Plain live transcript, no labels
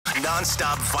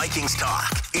Non-stop Vikings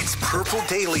talk. It's Purple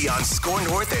Daily on Score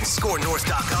North and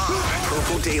ScoreNorth.com.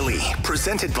 Purple Daily,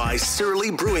 presented by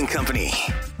Surly Brewing Company.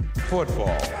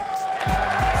 Football.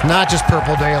 Not just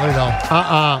Purple Daily,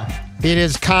 though. It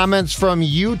is comments from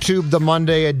YouTube, the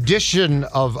Monday edition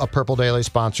of a Purple Daily,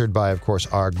 sponsored by, of course,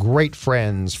 our great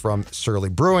friends from Surly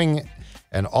Brewing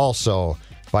and also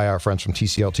by our friends from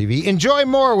TCL TV. Enjoy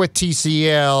more with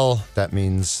TCL. That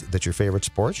means that your favorite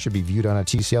sports should be viewed on a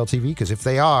TCL TV, because if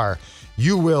they are,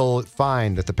 you will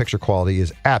find that the picture quality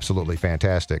is absolutely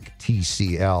fantastic.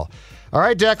 TCL. All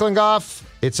right, Declan Goff,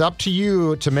 it's up to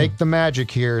you to make the magic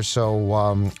here. So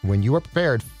when you are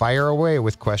prepared, fire away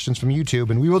with questions from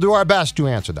YouTube, and we will do our best to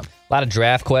answer them. A lot of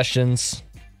draft questions,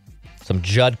 some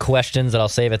Judd questions that I'll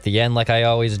save at the end like I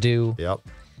always do. Yep.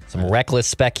 Some reckless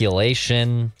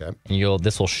speculation. Okay. And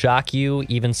this will shock you.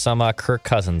 Even some Kirk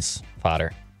Cousins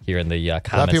fodder here in the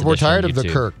comments. A lot of people were tired of the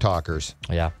YouTube. Kirk talkers.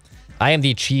 Yeah. I am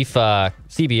the chief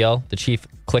CBO, the chief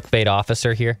clickbait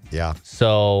officer here. Yeah.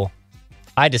 So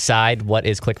I decide what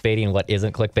is clickbaity and what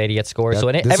isn't clickbaity at Score.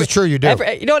 This is true, you do.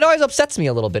 It always upsets me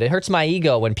a little bit. It hurts my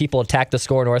ego when people attack the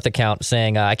Score North account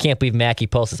saying, I can't believe Mackey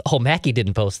posted this. Oh, Mackey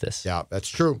didn't post this. Yeah, that's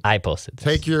true. I posted this.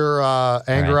 Take your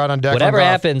anger out on Declan Whatever Goff.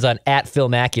 happens on @Phil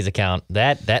Mackey's account,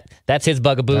 that's his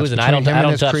bugaboos, and I don't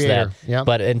touch that. Yep.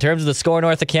 But in terms of the Score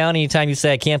North account, anytime you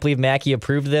say, I can't believe Mackey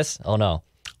approved this, oh no.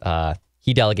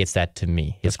 He delegates that to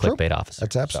me, his That's clickbait true. officer.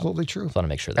 That's absolutely true. Just want to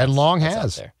make sure that's And long that's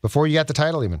has, out there. before you got the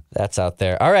title even. That's out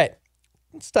there. All right.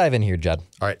 Let's dive in here, Judd.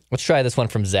 All right. Let's try this one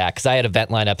from Zach, because I had a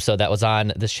Ventline episode that was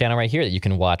on this channel right here that you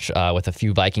can watch with a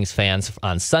few Vikings fans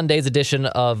on Sunday's edition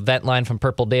of Ventline from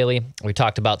Purple Daily. We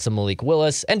talked about some Malik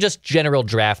Willis and just general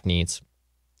draft needs.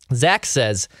 Zach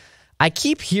says, I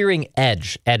keep hearing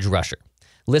edge rusher,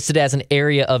 listed as an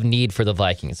area of need for the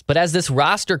Vikings. But as this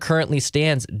roster currently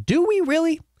stands, do we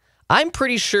really? I'm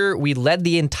pretty sure we led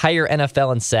the entire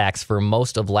NFL in sacks for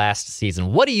most of last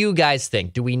season. What do you guys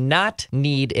think? Do we not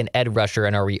need an edge rusher,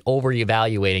 and are we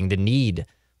over-evaluating the need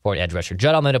for an edge rusher?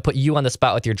 Judd, I'm going to put you on the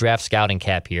spot with your draft scouting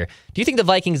cap here. Do you think the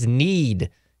Vikings need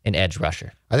an edge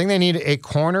rusher? I think they need a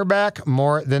cornerback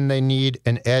more than they need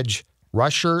an edge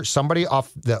rusher. Somebody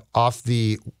off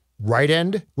the right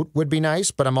end would be nice,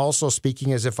 but I'm also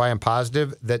speaking as if I am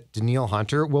positive that Danielle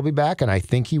Hunter will be back, and I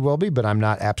think he will be, but I'm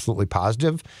not absolutely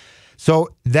positive. So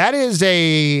that is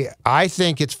I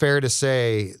think it's fair to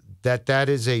say that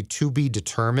is a to be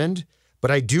determined,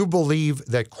 but I do believe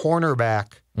that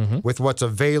cornerback with what's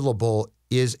available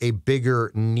is a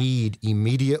bigger need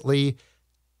immediately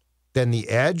than the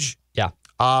edge. Yeah.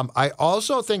 I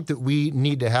also think that we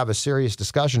need to have a serious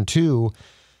discussion too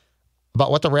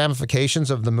about what the ramifications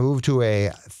of the move to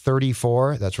a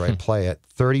 34, that's right, play it,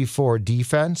 34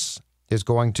 defense is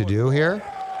going to do here.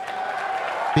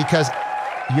 Because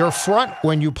your front,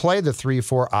 when you play the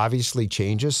 3-4, obviously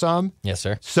changes some. Yes,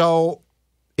 sir. So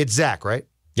it's Zach, right?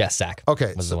 Yes, Zach.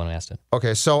 Okay. Was the one who asked it.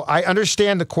 Okay, so I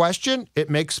understand the question. It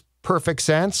makes perfect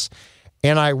sense.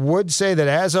 And I would say that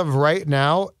as of right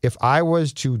now, if I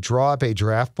was to draw up a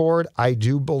draft board, I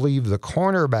do believe the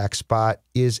cornerback spot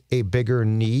is a bigger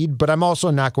need, but I'm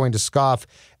also not going to scoff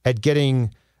at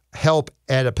getting help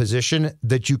at a position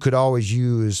that you could always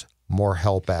use more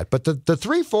help at. But the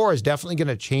 3-4 is definitely going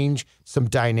to change some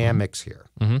dynamics here.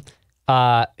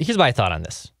 Here's my thought on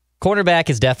this. Cornerback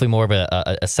is definitely more of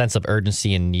a sense of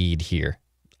urgency and need here.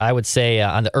 I would say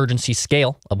on the urgency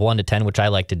scale of 1 to 10, which I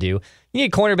like to do, you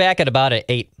need a cornerback at about an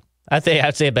 8. I'd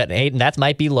say about an 8, and that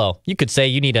might be low. You could say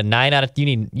you need a 9 out of. You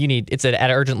need. It's at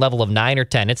an urgent level of 9 or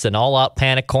 10. It's an all-out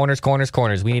panic. Corners.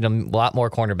 We need a lot more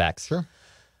cornerbacks. Sure.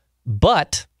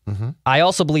 But I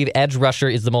also believe edge rusher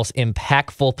is the most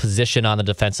impactful position on the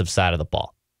defensive side of the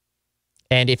ball.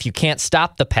 And if you can't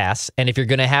stop the pass, and if you're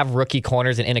going to have rookie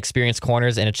corners and inexperienced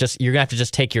corners, and you're going to have to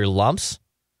just take your lumps,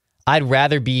 I'd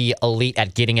rather be elite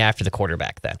at getting after the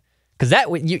quarterback then. Because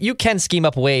you can scheme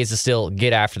up ways to still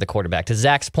get after the quarterback. To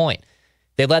Zach's point,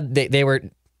 they were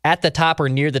at the top or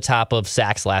near the top of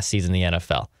sacks last season in the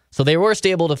NFL. So they were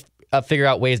still able to figure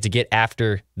out ways to get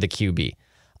after the QB.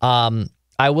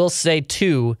 I will say,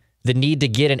 too, the need to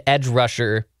get an edge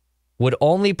rusher would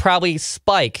only probably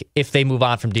spike if they move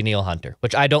on from Danielle Hunter,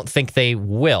 which I don't think they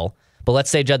will. But let's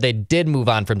say, Judd, they did move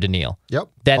on from Danielle. Yep.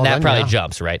 Then that probably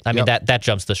jumps, right? I mean, that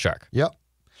jumps the shark. Yep.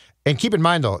 And keep in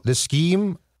mind, though, the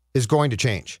scheme is going to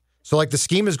change. So, like, the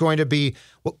scheme is going to be,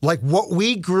 like, what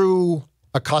we grew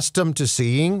accustomed to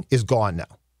seeing is gone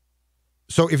now.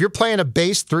 So if you're playing a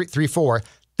base 3-4,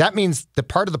 that means the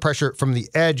part of the pressure from the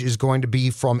edge is going to be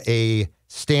from a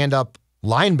stand-up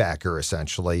linebacker,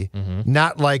 essentially,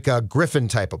 not like a Griffin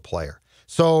type of player.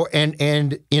 So, and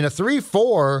in a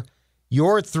 3-4,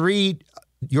 your 3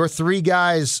 your three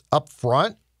guys up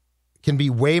front can be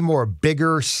way more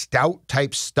bigger, stout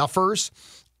type stuffers.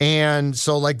 And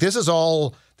so like this is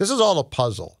all a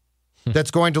puzzle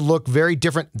that's going to look very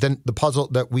different than the puzzle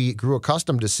that we grew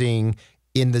accustomed to seeing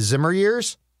in the Zimmer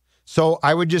years. So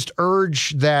I would just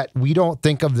urge that we don't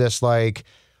think of this like,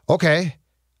 okay,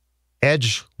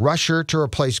 edge rusher to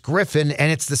replace Griffin,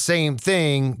 and it's the same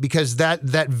thing, because that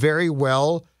very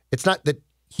well, it's not that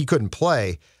he couldn't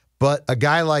play, but a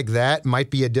guy like that might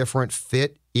be a different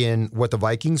fit in what the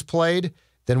Vikings played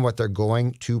than what they're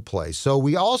going to play. So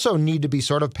we also need to be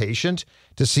sort of patient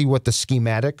to see what the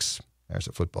schematics, there's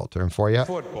a football term for you,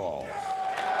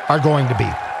 are going to be.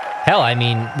 Hell, I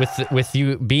mean, with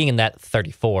you being in that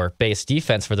 34 base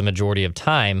defense for the majority of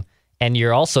time, and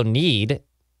you also need,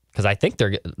 because I think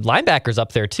they're linebackers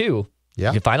up there too.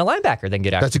 Yeah, you find a linebacker, then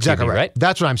get after. That's exactly QB, right.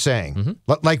 That's what I'm saying.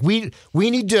 Mm-hmm. Like we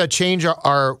need to change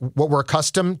our what we're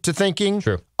accustomed to thinking.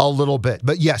 True. A little bit,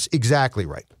 but yes, exactly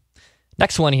right.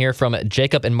 Next one here from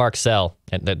Jacob and Marcel.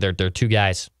 And they're two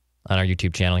guys on our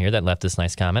YouTube channel here that left this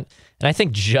nice comment. And I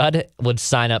think Judd would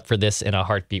sign up for this in a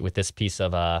heartbeat with this piece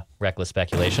of reckless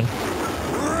speculation.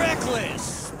 Reckless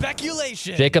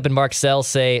speculation. Jacob and Marcel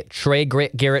say trade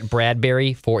Garrett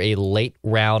Bradbury for a late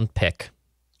round pick.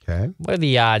 Okay. What are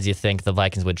the odds you think the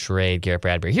Vikings would trade Garrett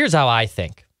Bradbury? Here's how I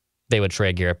think they would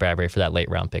trade Garrett Bradbury for that late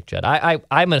round pick, Judd.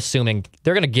 I'm assuming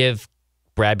they're going to give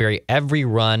Bradbury every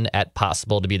run at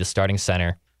possible to be the starting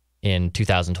center in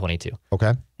 2022.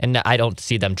 Okay. And I don't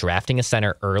see them drafting a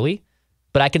center early,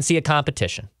 but I can see a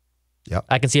competition. Yep.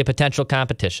 I can see a potential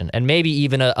competition, and maybe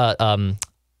even a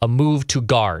move to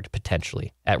guard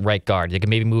potentially at right guard. They can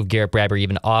maybe move Garrett Bradbury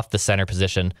even off the center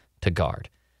position to guard.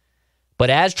 But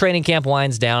as training camp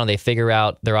winds down and they figure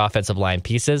out their offensive line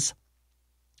pieces,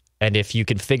 and if you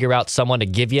can figure out someone to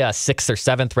give you a 6th or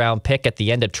 7th round pick at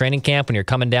the end of training camp when you're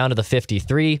coming down to the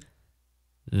 53,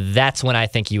 that's when I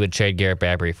think you would trade Garrett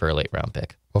Bradbury for a late round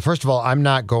pick. Well, first of all, I'm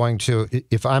not going to,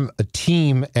 if I'm a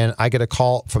team and I get a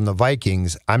call from the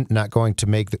Vikings, I'm not going to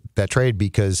make that trade,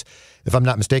 because if I'm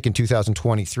not mistaken,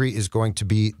 2023 is going to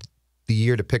be the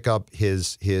year to pick up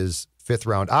his 5th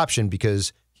round option,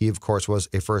 because he, of course, was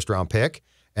a 1st round pick,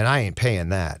 and I ain't paying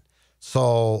that.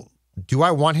 So do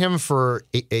I want him for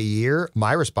a year?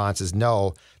 My response is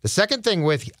no. The second thing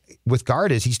with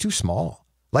guard is he's too small.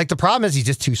 Like, the problem is he's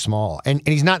just too small, and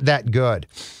he's not that good.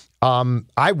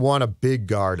 I want a big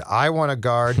guard. I want a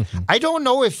guard. I don't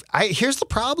know if here's the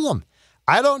problem.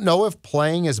 I don't know if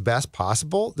playing is best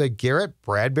possible that Garrett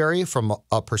Bradbury, from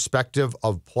a perspective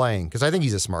of playing, because I think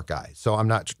he's a smart guy, so I'm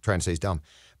not trying to say he's dumb,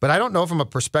 but I don't know from a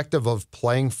perspective of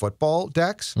playing football,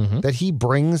 Dex, that he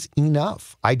brings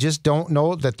enough. I just don't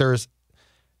know that there's,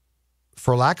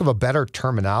 for lack of a better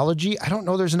terminology, I don't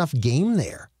know there's enough game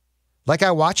there. Like,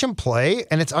 I watch him play,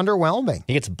 and it's underwhelming.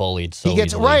 He gets bullied so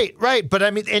easily. Right. But,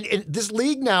 I mean, and this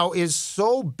league now is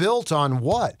so built on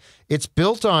what? It's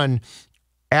built on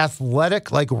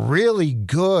athletic, like really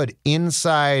good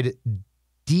inside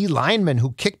D linemen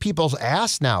who kick people's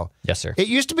ass now. Yes, sir. It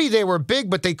used to be they were big,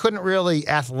 but they couldn't really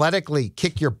athletically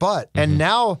kick your butt. And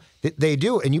now they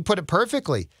do, and you put it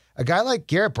perfectly. A guy like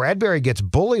Garrett Bradbury gets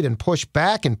bullied and pushed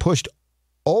back and pushed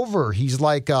over. He's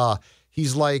like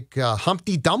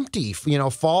Humpty Dumpty,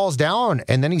 falls down,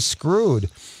 and then he's screwed.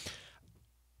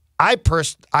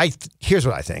 Here's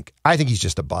what I think. I think he's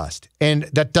just a bust. And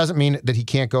that doesn't mean that he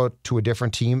can't go to a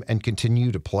different team and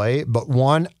continue to play. But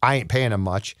one, I ain't paying him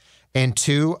much. And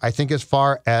two, I think as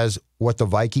far as what the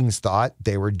Vikings thought,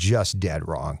 they were just dead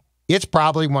wrong. It's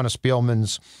probably one of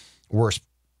Spielman's worst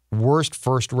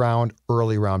first round,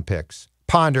 early round picks.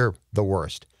 Ponder the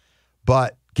worst.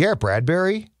 But Garrett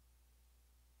Bradbury,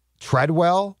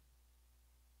 Treadwell,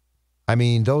 I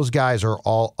mean, those guys are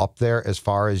all up there as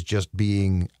far as just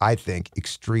being, I think,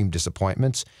 extreme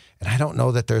disappointments. And I don't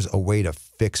know that there's a way to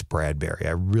fix Bradbury.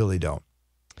 I really don't.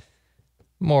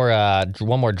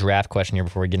 One more draft question here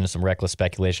before we get into some reckless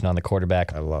speculation on the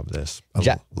quarterback. I love this.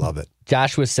 I love it.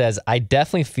 Joshua says, I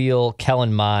definitely feel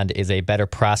Kellen Mond is a better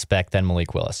prospect than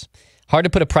Malik Willis. Hard to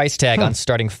put a price tag on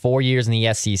starting 4 years in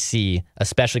the SEC,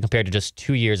 especially compared to just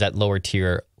 2 years at lower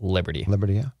tier Liberty.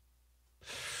 Liberty, yeah.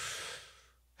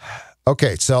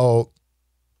 Okay, so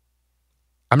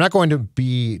I'm not going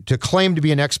to claim to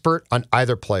be an expert on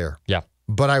either player. Yeah.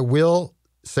 But I will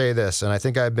say this, and I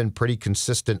think I've been pretty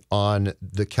consistent on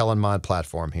the Kellen Mond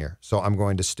platform here, so I'm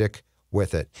going to stick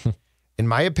with it. In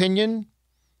my opinion,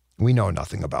 we know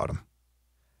nothing about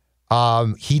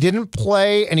him. He didn't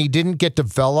play and he didn't get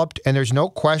developed, and there's no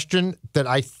question that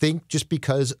I think just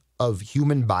because of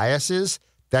human biases,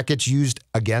 that gets used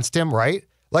against him, right?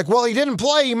 Like, well, he didn't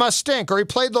play, he must stink. Or he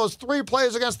played those 3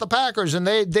 plays against the Packers, and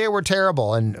they were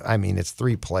terrible. And, I mean, it's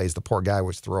 3 plays. The poor guy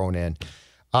was thrown in.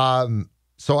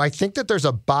 So I think that there's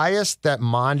a bias that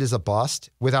Mond is a bust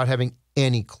without having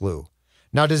any clue.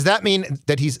 Now, does that mean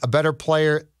that he's a better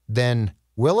player than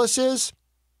Willis is?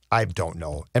 I don't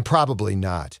know, and probably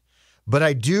not. But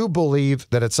I do believe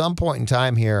that at some point in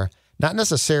time here, not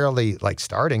necessarily like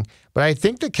starting, but I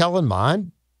think that Kellen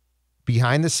Mond,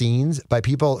 behind the scenes, by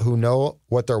people who know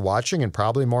what they're watching and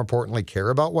probably more importantly care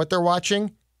about what they're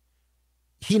watching,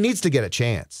 he needs to get a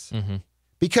chance. Mm-hmm.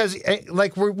 Because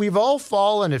like we've all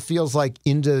fallen, it feels like,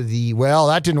 into the, well,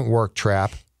 that didn't work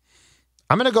trap.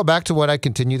 I'm going to go back to what I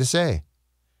continue to say.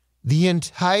 The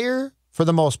entire, for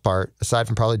the most part, aside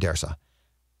from probably Dersa,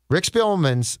 Rick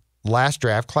Spielman's last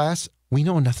draft class, we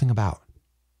know nothing about.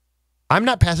 I'm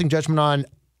not passing judgment on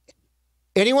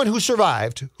anyone who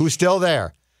survived, who's still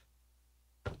there.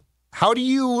 How do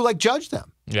you, like, judge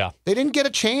them? Yeah. They didn't get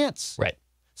a chance. Right.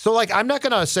 So, like, I'm not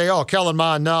going to say, oh, Kellen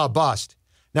Mond, no, bust.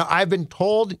 Now, I've been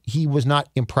told he was not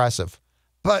impressive,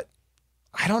 but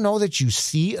I don't know that you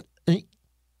see it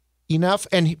enough.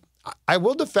 And I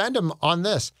will defend him on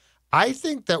this. I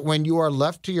think that when you are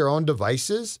left to your own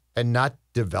devices and not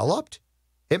developed,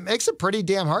 it makes it pretty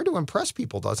damn hard to impress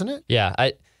people, doesn't it?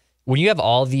 Yeah. When you have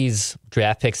all these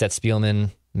draft picks that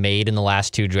Spielman made in the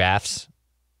last 2 drafts,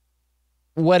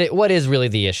 what is really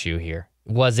the issue here?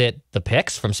 Was it the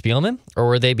picks from Spielman, or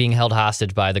were they being held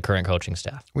hostage by the current coaching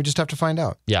staff? We just have to find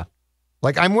out. Yeah.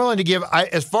 Like, I'm willing to give,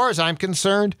 as far as I'm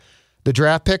concerned, the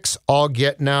draft picks all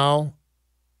get now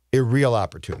a real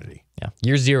opportunity. Yeah.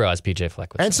 Year 0, as PJ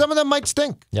Fleck would say. And some of them might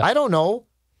stink. Yep. I don't know.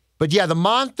 But yeah, the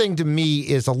Mond thing to me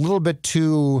is a little bit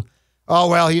too, oh,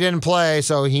 well, he didn't play,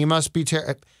 so he must be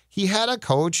terrible. He had a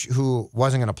coach who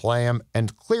wasn't going to play him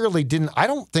and clearly didn't, I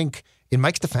don't think, in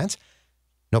Mike's defense,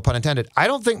 no pun intended, I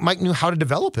don't think Mike knew how to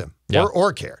develop him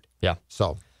or cared. Yeah.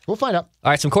 So we'll find out.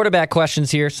 All right, some quarterback questions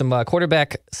here, some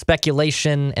quarterback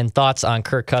speculation and thoughts on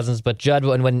Kirk Cousins. But Judd,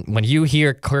 when you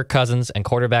hear Kirk Cousins and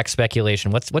quarterback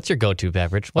speculation, what's your go-to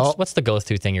beverage? What's the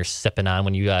go-to thing you're sipping on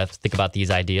when you think about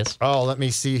these ideas? Oh, let me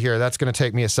see here. That's going to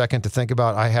take me a second to think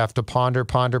about. I have to ponder.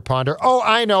 Oh,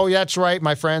 I know. That's right.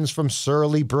 My friends from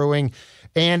Surly Brewing.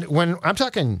 And when I'm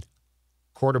talking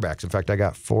quarterbacks, in fact, I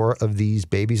got 4 of these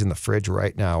babies in the fridge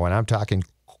right now. When I'm talking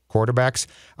quarterbacks,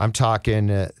 I'm talking,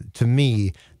 to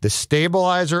me, the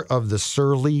stabilizer of the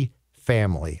Surly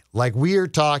family. Like, we are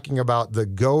talking about the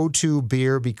go-to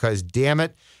beer because, damn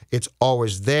it, it's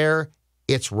always there,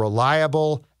 it's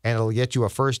reliable, and it'll get you a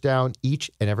first down each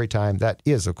and every time. That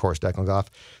is, of course, Declan Goff.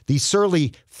 The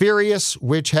Surly Furious,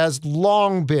 which has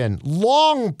long been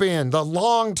the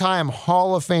long-time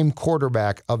Hall of Fame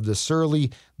quarterback of the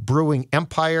Surly Brewing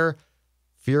Empire.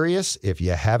 Furious, if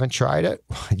you haven't tried it,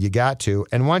 you got to.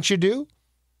 And once you do,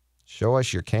 show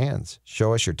us your cans.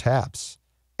 Show us your taps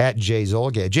at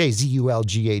JZulgad,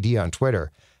 JZULGAD on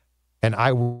Twitter. And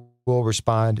I will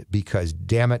respond because,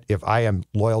 damn it, if I am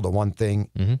loyal to one thing,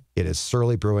 it is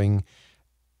Surly Brewing,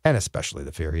 and especially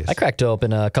the Furious. I cracked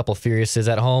open a couple Furiouses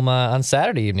at home on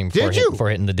Saturday evening before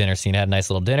hitting the dinner scene. I had a nice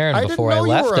little dinner, and before I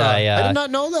left, I did not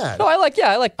know that. No, I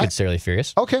like good Surly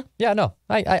Furious. Okay. Yeah, no,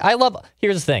 I love.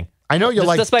 Here's the thing. I know you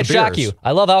like. This might shock you.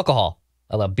 I love alcohol.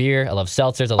 I love beer. I love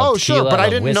seltzers. I love tequila. Sure, but I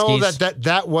didn't whiskeys. know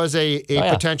that was a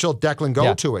potential Declan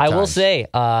go-to at times. I will say,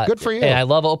 good for you. And I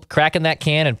love cracking that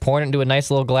can and pouring it into a nice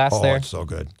little glass there. Oh, it's so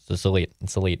good. It's elite.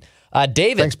 It's elite.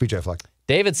 David. Thanks, PJ Fleck.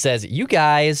 David says, you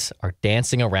guys are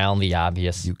dancing around the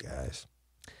obvious. You guys.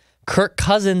 Kirk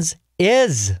Cousins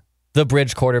is the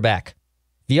bridge quarterback.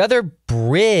 The other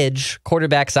bridge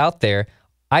quarterbacks out there,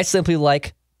 I simply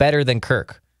like better than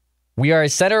Kirk. We are a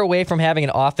center away from having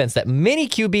an offense that many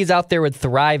QBs out there would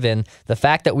thrive in. The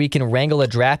fact that we can wrangle a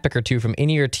draft pick or 2 from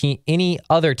any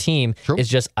other team is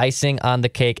just icing on the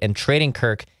cake, and trading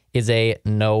Kirk is a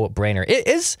no-brainer.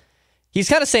 He's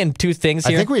kind of saying 2 things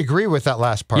here. I think we agree with that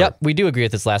last part. Yep, we do agree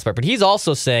with this last part. But he's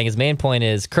also saying his main point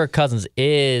is Kirk Cousins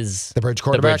is the bridge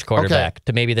quarterback,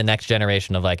 to maybe the next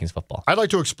generation of Vikings football. I'd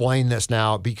like to explain this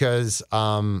now because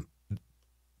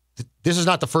this is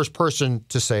not the first person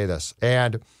to say this.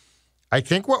 And I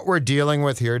think what we're dealing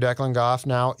with here, Declan Goff,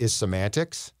 now is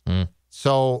semantics.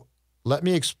 So let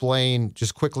me explain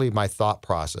just quickly my thought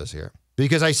process here.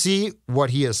 Because I see what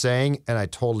he is saying, and I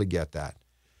totally get that.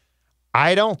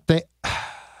 I don't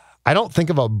think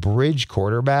of a bridge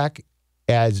quarterback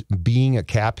as being a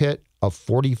cap hit of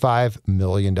 $45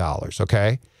 million,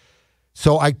 okay?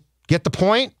 So I get the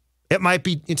point. It might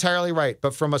be entirely right.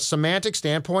 But from a semantic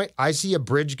standpoint, I see a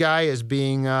bridge guy as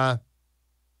being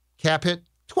cap hit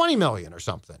 $20 million or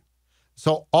something.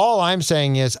 So all I'm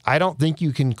saying is I don't think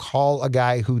you can call a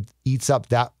guy who eats up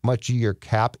that much of your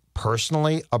cap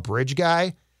personally a bridge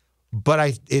guy,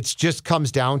 but it just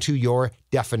comes down to your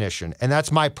definition. And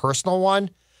that's my personal one.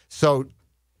 So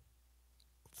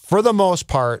for the most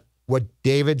part, what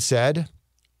David said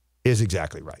is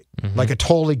exactly right. Mm-hmm. Like I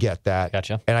totally get that.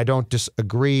 Gotcha. And I don't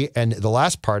disagree. And the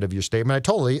last part of your statement, I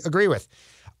totally agree with.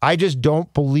 I just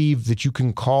don't believe that you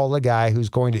can call a guy who's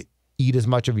going to eat as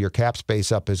much of your cap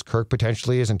space up as Kirk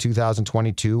potentially is in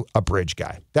 2022 a bridge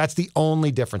guy. That's the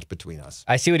only difference between us.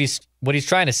 I see what he's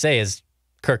trying to say is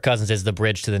Kirk Cousins is the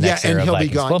bridge to the next era and of he'll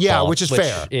Vikings be gone. football, Yeah, which is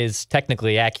fair. Is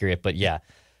technically accurate, but yeah,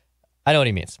 I know what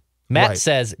he means. Matt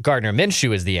says Gardner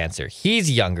Minshew is the answer.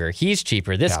 He's younger. He's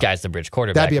cheaper. This guy's the bridge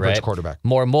quarterback. That'd be a bridge right? quarterback.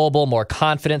 More mobile, more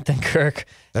confident than Kirk.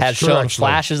 Has shown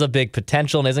flashes of big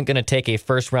potential and isn't going to take a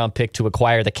first-round pick to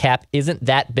acquire. The cap isn't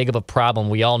that big of a problem.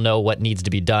 We all know what needs to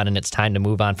be done, and it's time to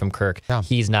move on from Kirk. Yeah.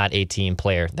 He's not a team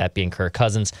player, that being Kirk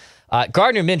Cousins.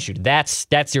 Gardner Minshew,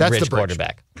 that's your bridge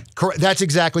quarterback. Correct. That's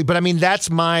exactly. But, I mean, that's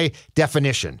my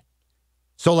definition.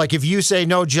 So, like, if you say,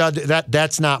 no, Judd,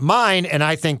 that's not mine, and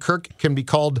I think Kirk can be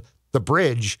called the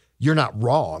bridge, you're not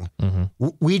wrong.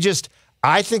 Mm-hmm.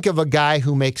 I think of a guy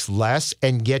who makes less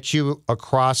and gets you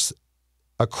across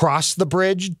the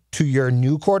bridge to your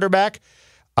new quarterback.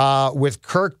 With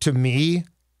Kirk, to me,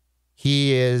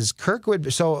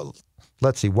 so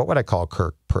let's see, what would I call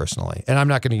Kirk personally? And I'm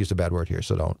not going to use a bad word here,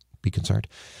 so don't be concerned.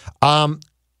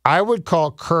 I would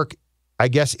call Kirk, I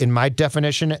guess in my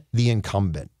definition, the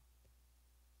incumbent.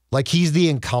 Like he's the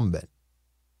incumbent.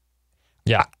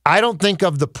 Yeah. I don't think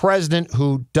of the president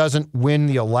who doesn't win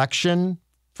the election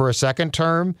for a second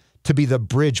term to be the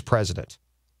bridge president.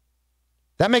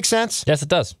 That makes sense? Yes, it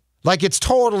does. Like it's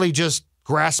totally just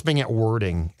grasping at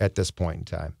wording at this point in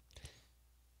time.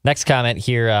 Next comment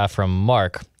here from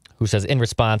Mark, who says, in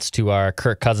response to our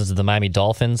Kirk Cousins of the Miami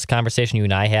Dolphins conversation you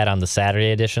and I had on the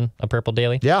Saturday edition of Purple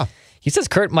Daily. Yeah. He says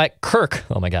Kirk,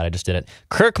 oh my God, I just did it.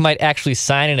 Kirk might actually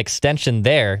sign an extension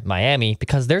there, Miami,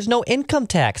 because there's no income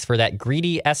tax for that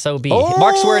greedy SOB. Oh,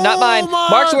 Mark's word, not mine.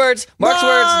 Mark's words,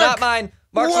 not mine.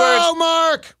 Mark's words.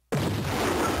 Mark!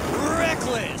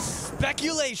 Reckless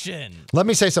speculation. Let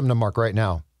me say something to Mark right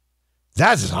now.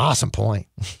 That's an awesome point.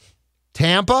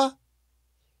 Tampa,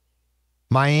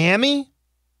 Miami,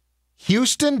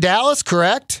 Houston, Dallas,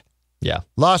 correct? Yeah.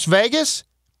 Las Vegas,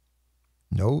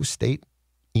 no state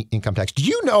income tax. Do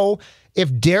you know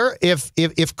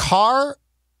if Carr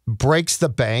breaks the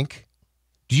bank,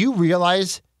 do you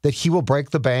realize that he will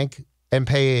break the bank and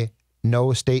pay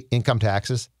no state income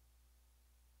taxes?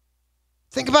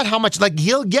 Think about how much,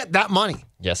 he'll get that money.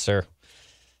 Yes, sir.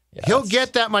 Yeah, he'll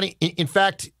get that money. In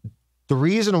fact, the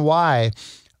reason why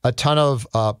a ton of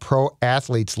pro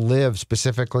athletes live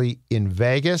specifically in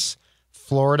Vegas,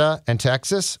 Florida, and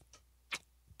Texas,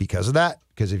 because of that.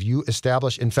 Because if you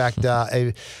establish, in fact,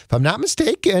 if I'm not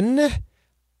mistaken,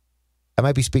 I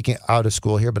might be speaking out of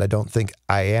school here, but I don't think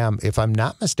I am. If I'm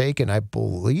not mistaken, I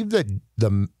believe that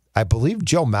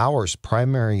Joe Mauer's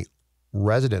primary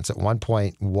residence at one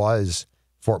point was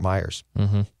Fort Myers.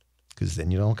 Mm-hmm. Because then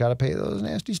you don't got to pay those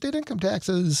nasty state income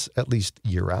taxes at least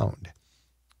year round.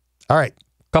 All right.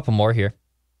 A couple more here.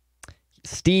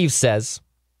 Steve says,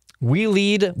 we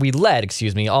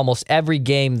led, almost every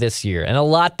game this year, and a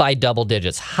lot by double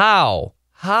digits. How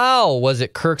was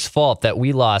it Kirk's fault that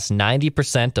we lost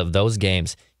 90% of those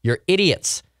games? You're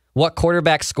idiots. What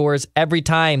quarterback scores every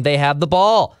time they have the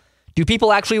ball? Do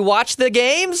people actually watch the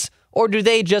games, or do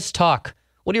they just talk?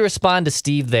 What do you respond to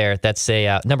Steve there that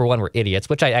say, number one, we're idiots,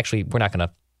 which we're not going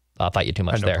to fight you too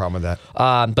much there. No problem with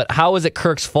that. But how is it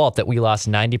Kirk's fault that we lost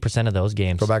 90% of those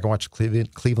games? Go back and watch the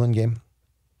Cleveland game,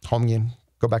 home game.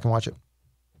 Go back and watch it.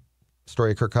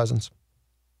 Story of Kirk Cousins.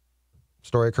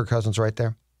 Story of Kirk Cousins right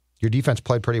there. Your defense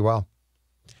played pretty well.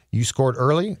 You scored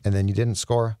early, and then you didn't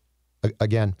score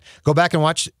again. Go back and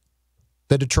watch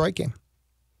the Detroit game.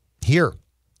 Here,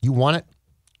 you won it.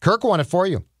 Kirk won it for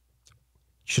you.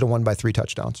 Should have won by 3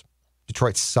 touchdowns.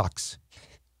 Detroit sucks.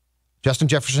 Justin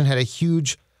Jefferson had a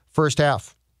huge first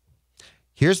half.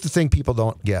 Here's the thing people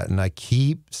don't get, and I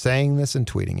keep saying this and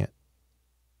tweeting it.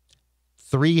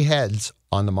 3 heads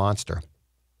on the monster.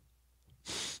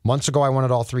 Months ago, I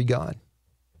wanted all 3 gone.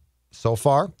 So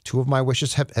far, 2 of my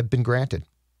wishes have been granted.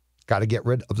 Got to get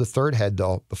rid of the 3rd head,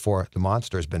 though, before the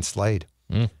monster has been slayed.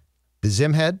 The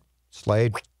Zim head,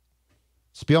 slayed.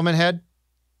 Spielman head,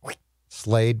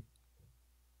 slayed.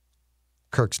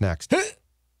 Kirk's next.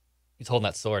 He's holding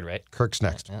that sword, right? Kirk's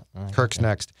next. Yeah. Kirk's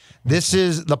next.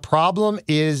 The problem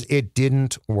is it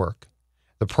didn't work.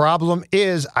 The problem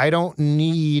is I'm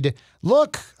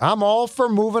all for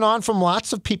moving on from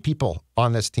lots of people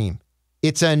on this team.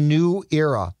 It's a new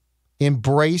era.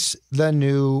 Embrace the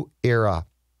new era.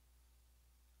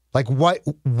 Like,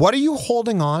 what are you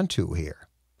holding on to here?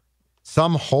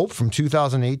 Some hope from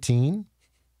 2018?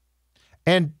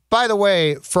 And by the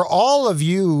way, for all of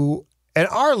you, and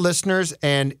our listeners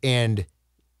and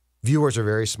viewers are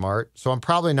very smart, so I'm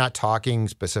probably not talking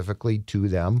specifically to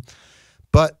them,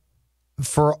 but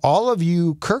for all of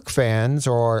you Kirk fans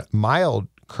or mild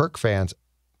Kirk fans,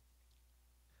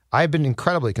 I've been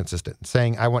incredibly consistent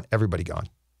saying I want everybody gone.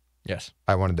 Yes.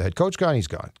 I wanted the head coach gone, he's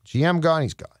gone. GM gone,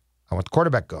 he's gone. I want the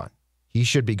quarterback gone. He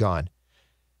should be gone.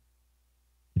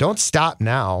 Don't stop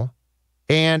now.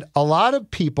 And a lot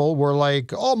of people were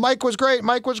like, oh, Mike was great.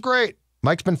 Mike was great.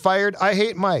 Mike's been fired. I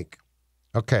hate Mike.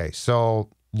 Okay, so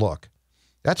look,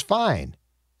 that's fine.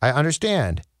 I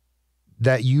understand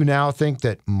that you now think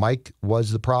that Mike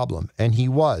was the problem, and he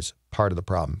was part of the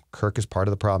problem. Kirk is part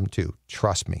of the problem too.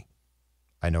 Trust me.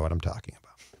 I know what I'm talking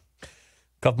about. A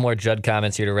couple more Judd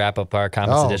comments here to wrap up our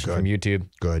comments edition from YouTube.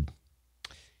 Good.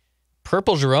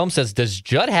 Purple Jerome says, does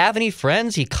Judd have any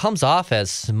friends? He comes off as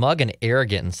smug and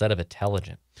arrogant instead of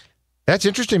intelligent. That's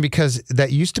interesting because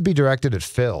that used to be directed at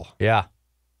Phil. Yeah.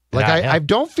 Like, I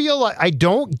don't feel like I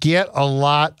don't get a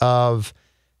lot of,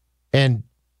 and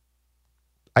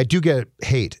I do get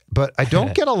hate, but I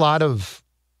don't get a lot of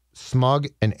smug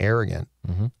and arrogant.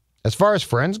 Mm-hmm. As far as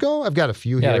friends go, I've got a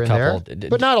few here and there,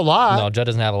 but not a lot. No, Judd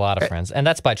doesn't have a lot of friends, and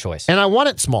that's by choice. And I want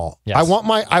it small. Yes.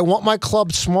 I want my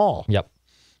club small. Yep.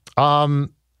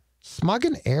 Smug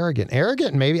and arrogant.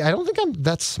 Arrogant, maybe. I don't think I'm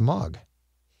that smug.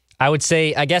 I would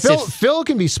say, I guess Phil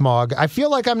can be smug. I feel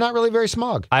like I'm not really very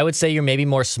smug. I would say you're maybe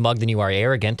more smug than you are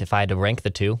arrogant. If I had to rank the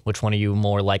two, which one are you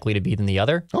more likely to be than the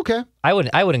other? Okay. I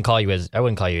wouldn't call you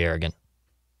arrogant,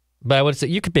 but I would say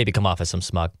you could maybe come off as some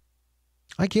smug.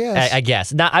 I guess. I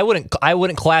guess. Now, I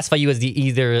wouldn't classify you as the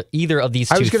either of these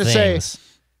two things. I was going to say,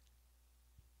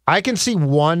 I can see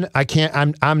one. I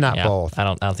can't. I'm not both. I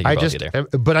don't think you're both either.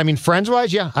 But I mean, friends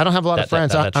wise, yeah, I don't have a lot of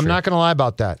friends. I'm not going to lie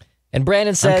about that. And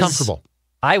Brandon says, I'm comfortable.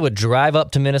 I would drive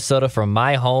up to Minnesota from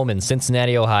my home in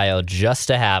Cincinnati, Ohio, just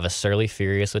to have a Surly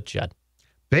Furious with Judd.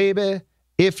 Baby,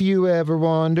 if you ever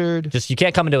wondered, you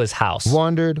can't come into his house.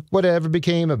 Wondered whatever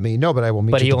became of me. No, but I will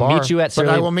meet you at the bar. But he will meet you at Surly.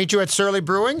 But I will meet you at Surly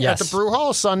Brewing at the Brew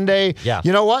Hall Sunday. Yeah.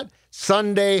 You know what?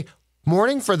 Sunday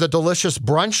morning for the delicious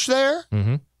brunch there.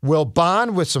 Mm-hmm. We'll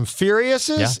bond with some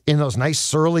Furiouses in those nice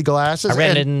Surly glasses. I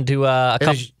ran into a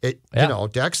couple. You know,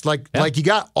 Dex, like you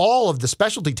got all of the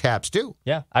specialty taps too.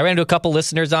 Yeah. I ran into a couple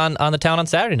listeners on the town on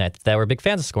Saturday night that were big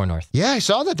fans of Score North. Yeah, I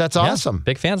saw that. That's awesome.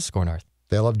 Big fans of Score North.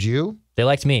 They loved you. They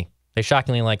liked me. They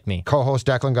shockingly liked me. Co-host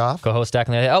Declan Goff.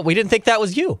 Oh, we didn't think that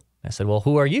was you. I said, well,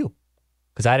 who are you?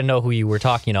 Because I didn't know who you were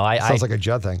talking. Sounds like a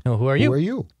Judd thing. No, who are you? Who are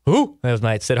you? Who? That was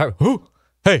my Sid Hart. Who?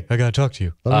 Hey, I gotta talk to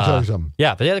you. Let me tell you something.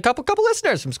 Yeah, but a couple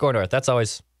listeners from Score North. That's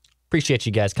always appreciate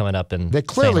you guys coming up and. They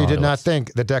clearly did not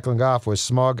think that Declan Goff was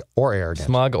smug or arrogant.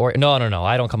 Smug or no.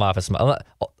 I don't come off as smug.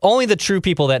 Only the true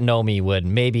people that know me would.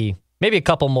 Maybe a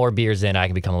couple more beers in, I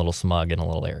can become a little smug and a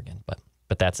little arrogant. But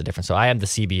that's the difference. So I am the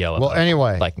CBO of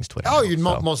anyway, Vikings Twitter. Oh, you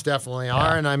most definitely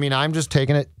are, and I mean I'm just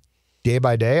taking it day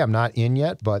by day. I'm not in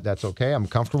yet, but that's okay. I'm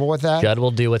comfortable with that. Judd will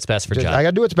do what's best for Judd. I got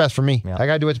to do what's best for me. Yeah. I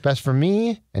got to do what's best for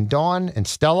me and Dawn and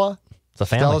Stella. It's a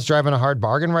family. Stella's driving a hard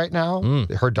bargain right now.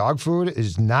 Her dog food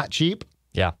is not cheap.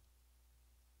 Yeah.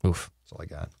 Oof. That's all I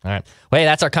got. All right. Well, hey,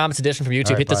 that's our comments edition from YouTube.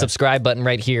 Right, hit the subscribe button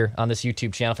right here on this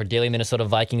YouTube channel for Daily Minnesota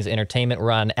Vikings Entertainment.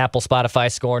 We're on Apple,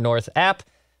 Spotify, Score North app.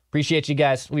 Appreciate you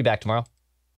guys. We'll be back tomorrow.